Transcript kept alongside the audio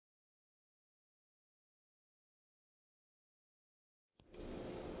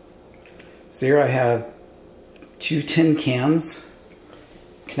So here I have two tin cans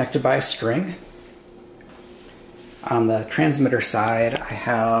connected by a string. On the transmitter side, I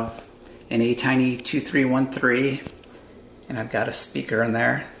have an A-Tiny 2313, and I've got a speaker in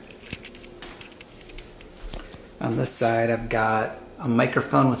there. On this side, I've got a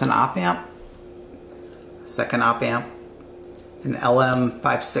microphone with an Opamp, second Opamp, an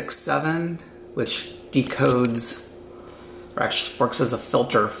LM567, which decodes, or actually works as a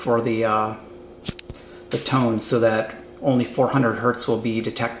filter for the tones so that only 400 Hertz will be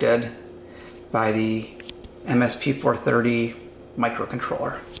detected by the MSP430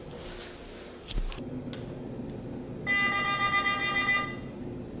 microcontroller.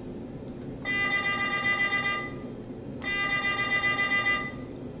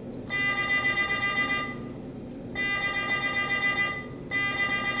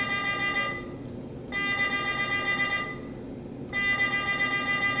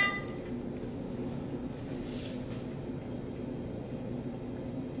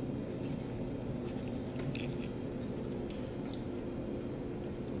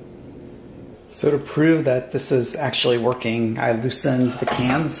 So to prove that this is actually working, I loosened the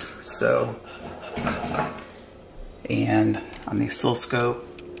cans. And on the oscilloscope,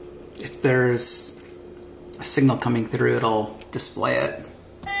 if there's a signal coming through, it'll display it.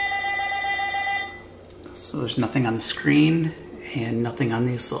 So there's nothing on the screen and nothing on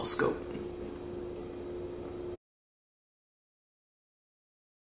the oscilloscope.